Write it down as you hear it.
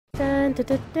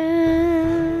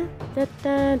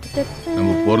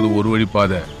நம்ம போறது ஒரு வழி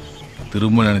பாதை.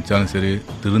 திரும்ப நினைச்சாலும் சரி,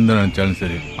 திருந்த நினைச்சாலும்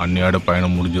சரி, அன்னையோட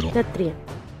பயணம் முடிஞ்சிடும். சத்ரியன்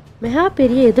மிக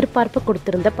பெரிய எதிர்பார்ப்பு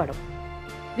கொடுத்திருந்த படம்.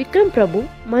 விக்ரம் பிரபு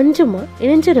மஞ்சுமா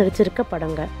இணைஞ்சு நடிச்சிருக்க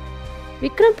படங்க.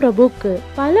 விக்ரம் பிரபுக்கு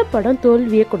பல படம்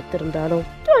தோல்வியை கொடுத்திருந்தாலும்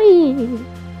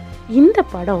இந்த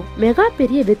படம் மெகா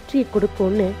பெரிய வெற்றியை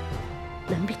கொடுக்கும்னு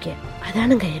நம்பிக்கை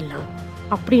அதானுங்க எல்லாம்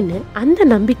அப்படின்னு அந்த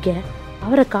நம்பிக்கை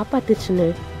அவரை காப்பாத்துச்சுன்னு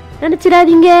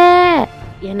நினைச்சிடாதீங்க.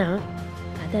 ஏன்னா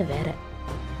கதை வேற.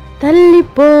 தள்ளி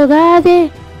போகாதே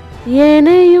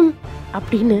ஏனையும்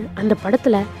அப்படின்னு அந்த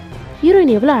படத்துல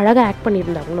ஹீரோயின் எவ்வளவு அழகா ஆக்ட்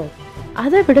பண்ணியிருந்தாங்களோ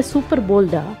அதை விட சூப்பர்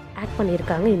போல்டா ஆக்ட்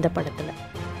பண்ணியிருக்காங்க இந்த படத்துல.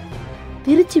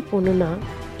 திருச்சி பொண்ணுன்னா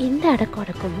இந்த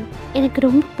அடக்கமும் எனக்கு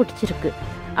ரொம்ப பிடிச்சிருக்கு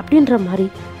அப்படின்ற மாதிரி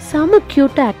செம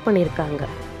கியூட்டா ஆக்ட் பண்ணியிருக்காங்க.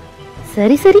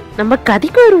 சரி சரி நம்ம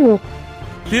கதைக்கு வருவோம்.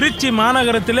 திருச்சி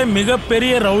மாநகரத்திலே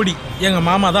மிகப்பெரிய ரவுடி எங்க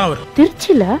மாமா தான் அவர்.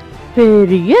 திருச்சியில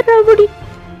பெரிய rowdy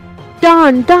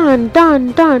Don Don Don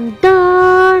Don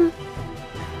Don.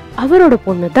 அவரோட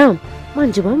பொண்ணு தான்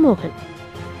மஞ்சிமா மோகன்.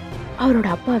 அவரோட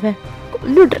அப்பாவை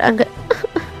கொன்னுடுறாங்க.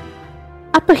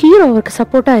 அப்ப ஹீரோ அவருக்கு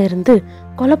சப்போர்ட்டா இருந்து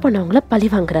கொலை பண்ணவங்கள பழி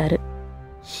வாங்குறாரு.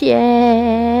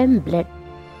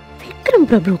 விக்ரம்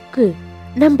பிரபுக்கு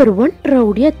நம்பர் 1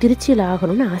 ரவுடியா திருச்சியில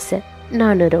ஆகணும்னு ஆசை.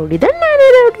 நானு ரவுடி தான்.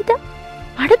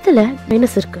 படத்துல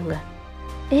மைனஸ் இருக்குங்க.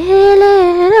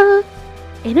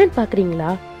 என்னன்னு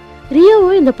பாக்குறீங்களா?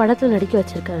 ரியோவும் இந்த படத்துல நடிக்க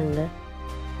வச்சிருக்காங்க.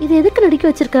 இது எதுக்கு நடிக்க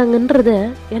வச்சிருக்காங்கன்றத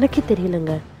எனக்கே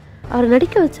தெரியலங்க. அவர்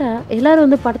நடிக்க வச்சா எல்லாரும்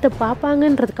வந்து படத்தை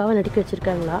பார்ப்பாங்கன்றதுக்காக நடிக்க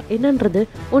வச்சிருக்காங்களா என்னன்றது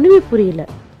ஒண்ணுமே புரியல.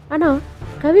 ஆனா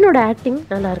கவினோட ஆக்டிங்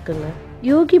நல்லா இருக்குங்க.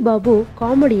 யோகி பாபு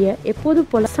காமெடியை எப்போதும்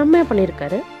போல செம்மையா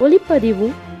பண்ணியிருக்காரு.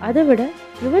 ஒளிப்பதிவும் அதை விட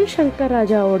யுவன் சங்கர்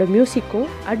ராஜாவோட மியூசிக்கும்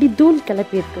அடிதூள்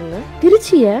கிளப்பி இருக்குங்க.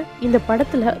 திருச்சிய இந்த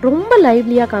படத்துல ரொம்ப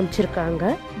லைவ்லியா காமிச்சிருக்காங்க.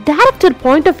 டைரக்டர்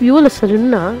பாயிண்ட் ஆஃப் வியூல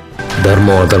சொல்லணும்னா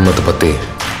தர்மம் அதர்மத்தை பத்தி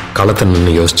களத்தை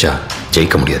நின்று யோசிச்சா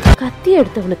ஜெயிக்க முடியாது. கத்தி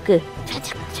எடுத்தவனுக்கு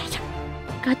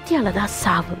கத்தியாலதான்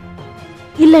சாவு,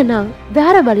 இல்லைன்னா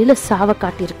வேற வழியில சாவ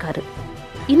காட்டியிருக்காரு.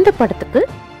 இந்த படத்துக்கு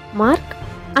மார்க்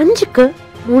 5க்கு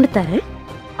 3 தரேன்.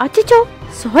 அச்சோ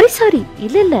சாரி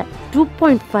இல்ல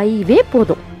 2.5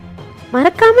 போதும்.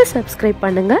 மறக்காம சப்ஸ்கிரைப்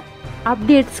பண்ணுங்க.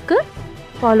 அப்டேட்ஸ்க்கு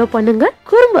ஃபாலோ பண்ணுங்க.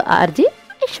 குறும்பு ஆர்ஜி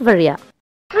ஐஸ்வர்யா.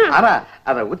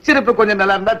 உச்சரிப்பு கொஞ்சம்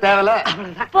நல்லா இருந்தா தேவல.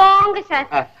 போங்க சார்,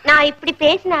 நான் இப்படி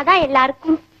பேசினாதான்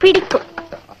எல்லாருக்கும் பிடிக்கும்.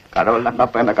 கடவுள்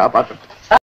என்ன காப்பாத்து.